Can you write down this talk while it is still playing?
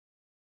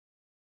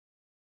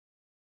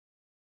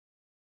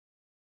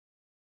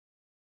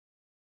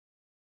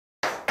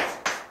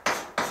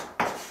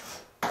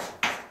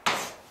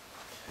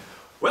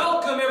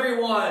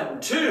everyone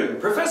to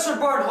Professor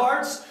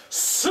Barnhart's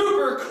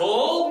super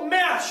cool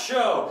math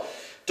show.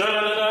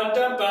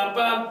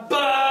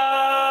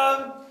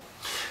 Dun-dun-dun-dun-bum-bum-bum.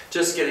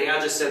 Just kidding, I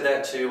just said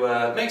that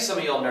to make some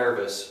of y'all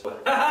nervous.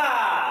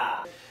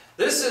 Ha-ha!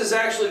 This is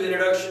actually the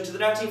introduction to the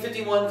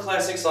 1951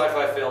 classic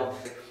sci-fi film,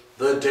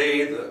 The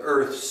Day the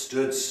Earth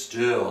Stood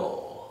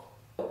Still.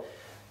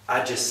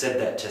 I just said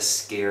that to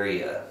scare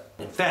you.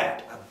 In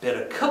fact, I bet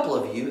a couple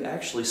of you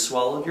actually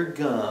swallowed your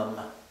gum.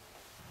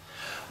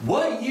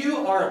 What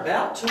you are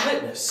about to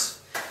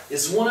witness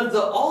is one of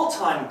the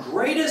all-time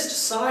greatest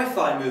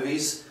sci-fi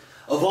movies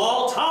of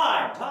all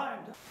time.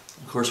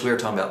 Of course, we are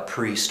talking about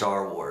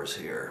pre-Star Wars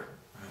here.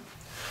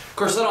 Of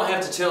course, I don't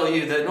have to tell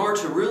you that in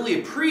order to really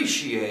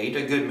appreciate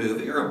a good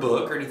movie or a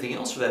book or anything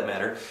else for that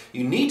matter,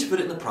 you need to put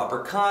it in the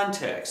proper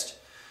context.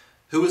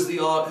 Who was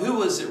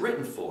it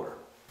written for?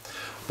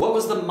 What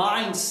was the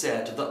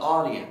mindset of the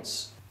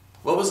audience?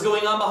 What was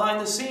going on behind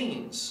the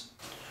scenes?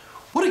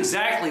 What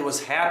exactly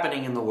was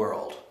happening in the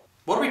world?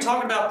 What are we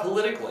talking about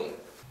politically?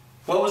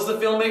 What was the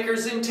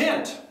filmmaker's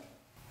intent?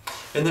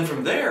 And then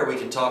from there we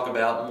can talk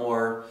about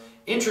more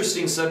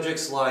interesting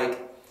subjects like,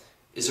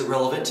 is it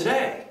relevant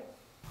today?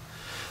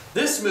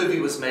 This movie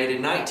was made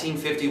in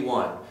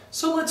 1951,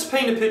 so let's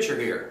paint a picture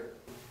here.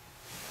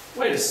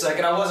 Wait a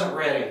second, I wasn't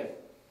ready.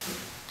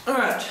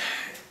 Alright,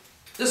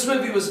 this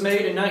movie was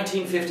made in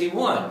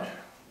 1951,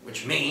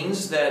 which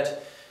means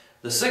that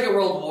the Second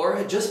World War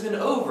had just been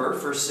over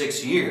for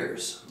 6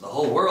 years. The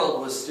whole world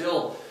was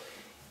still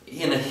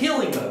in a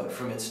healing mode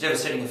from its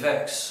devastating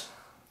effects.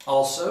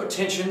 Also,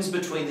 tensions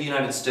between the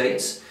United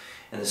States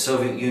and the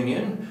Soviet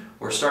Union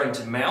were starting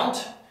to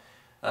mount.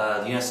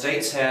 The United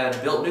States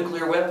had built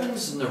nuclear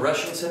weapons and the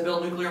Russians had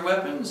built nuclear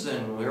weapons,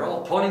 and we were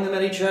all pointing them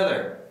at each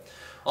other.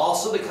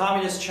 Also, the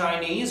communist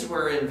Chinese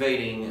were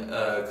invading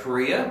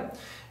Korea,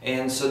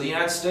 and so the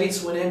United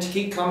States went in to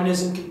keep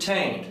communism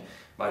contained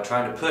by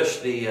trying to push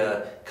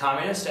the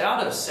communists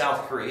out of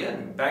South Korea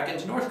and back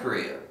into North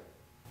Korea.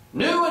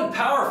 New and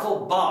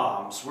powerful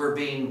bombs were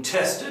being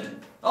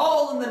tested,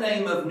 all in the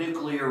name of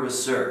nuclear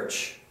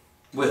research,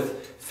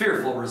 with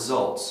fearful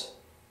results.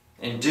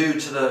 And due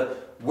to the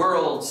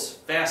world's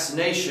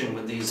fascination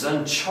with these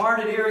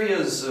uncharted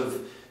areas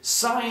of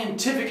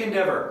scientific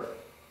endeavor,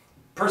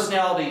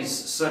 personalities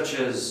such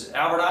as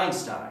Albert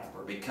Einstein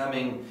were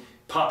becoming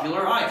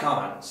popular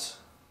icons.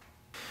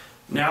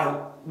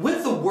 Now,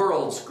 with the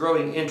world's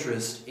growing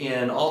interest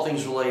in all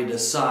things related to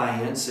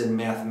science and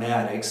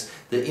mathematics,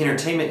 the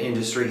entertainment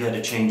industry had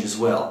to change as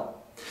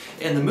well.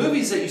 And the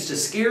movies that used to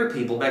scare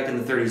people back in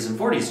the 30s and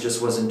 40s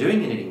just wasn't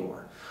doing it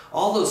anymore.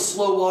 All those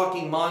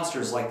slow-walking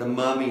monsters like the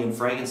Mummy and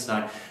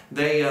Frankenstein,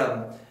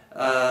 they're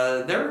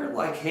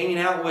like hanging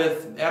out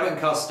with Abbott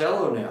and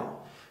Costello now.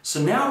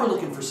 So now we're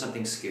looking for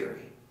something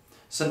scary,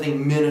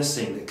 something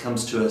menacing that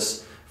comes to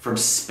us from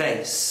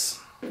space.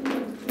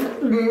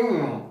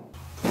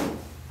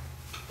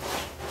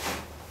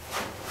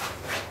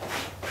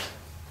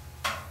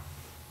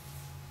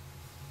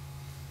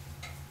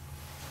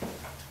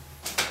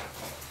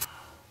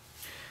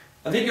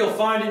 I think you'll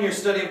find in your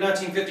study of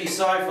 1950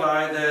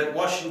 sci-fi that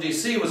Washington,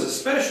 D.C. was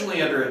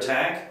especially under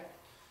attack.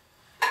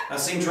 I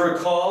seem to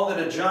recall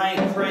that a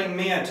giant praying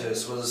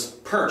mantis was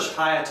perched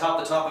high atop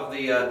the top of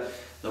the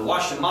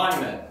Washington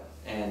Monument,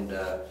 and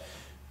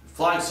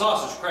flying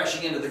saucers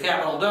crashing into the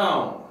Capitol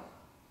Dome.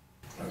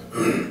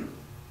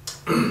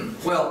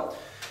 Well,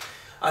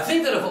 I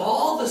think that of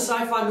all the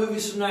sci-fi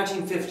movies from the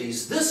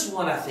 1950s, this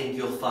one I think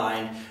you'll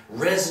find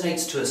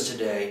resonates to us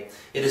today.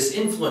 It has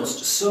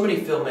influenced so many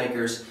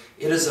filmmakers.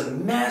 It is a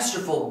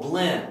masterful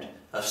blend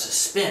of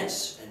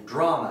suspense and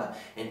drama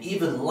and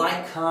even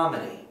light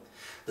comedy.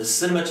 The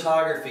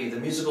cinematography,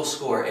 the musical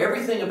score,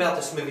 everything about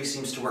this movie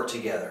seems to work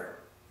together.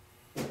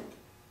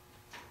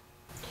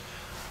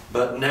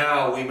 But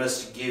now we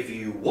must give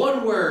you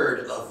one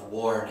word of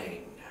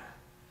warning.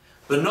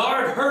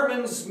 Bernard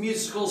Herrmann's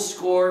musical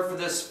score for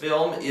this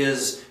film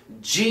is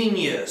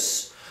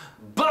genius,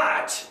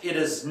 but it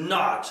is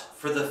not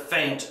for the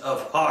faint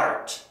of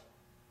heart.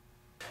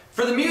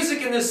 For the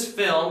music in this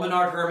film,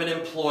 Bernard Herrmann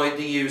employed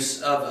the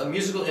use of a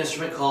musical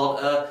instrument called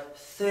a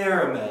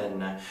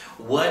theremin.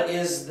 What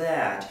is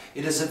that?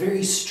 It is a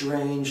very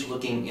strange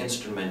looking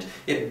instrument.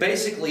 It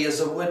basically is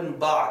a wooden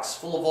box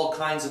full of all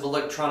kinds of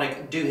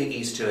electronic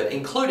doohickeys to it,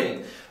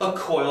 including a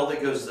coil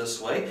that goes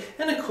this way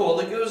and a coil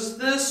that goes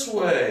this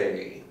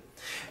way.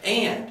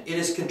 And it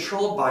is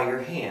controlled by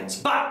your hands,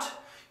 but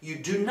you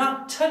do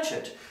not touch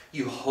it.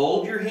 You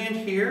hold your hand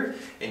here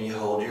and you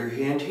hold your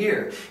hand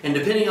here. And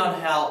depending on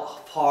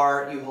how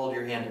far you hold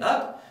your hand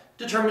up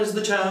determines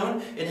the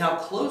tone, and how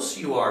close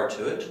you are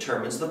to it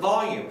determines the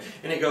volume.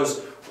 And it goes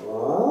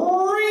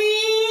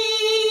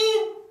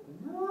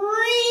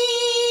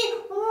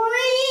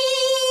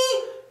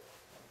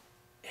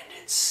and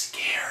it's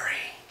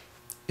scary.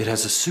 It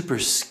has a super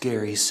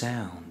scary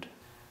sound.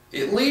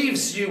 It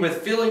leaves you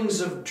with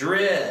feelings of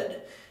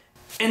dread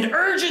and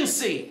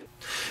urgency.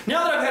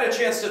 Now that I've had a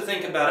chance to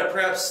think about it,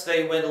 perhaps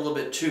they went a little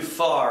bit too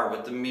far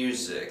with the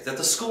music, that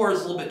the score is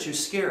a little bit too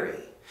scary.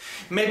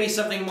 Maybe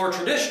something more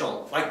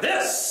traditional, like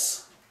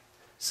this.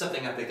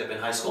 something I picked up in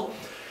high school.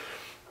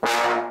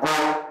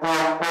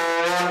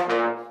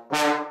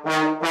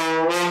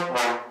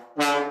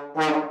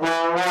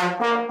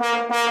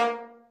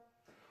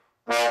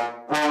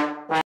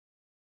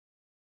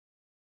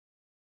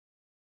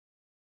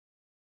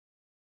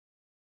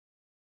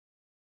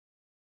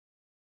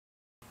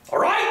 All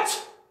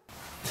right!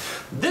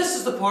 This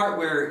is the part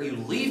where you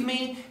leave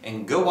me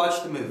and go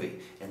watch the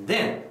movie. And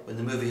then, when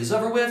the movie is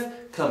over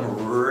with,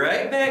 come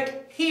right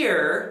back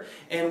here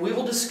and we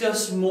will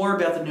discuss more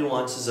about the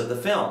nuances of the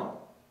film.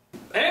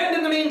 And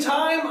in the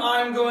meantime,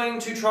 I'm going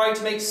to try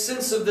to make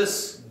sense of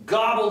this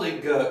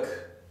gobbledygook.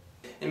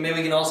 And maybe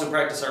we can also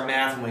practice our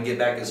math when we get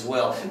back as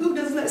well. Ooh,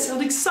 doesn't that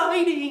sound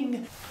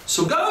exciting?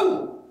 So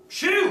go!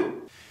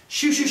 Shoo!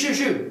 Shoo, shoo, shoo,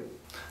 shoo.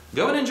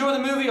 Go and enjoy the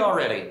movie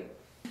already.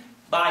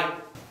 Bye.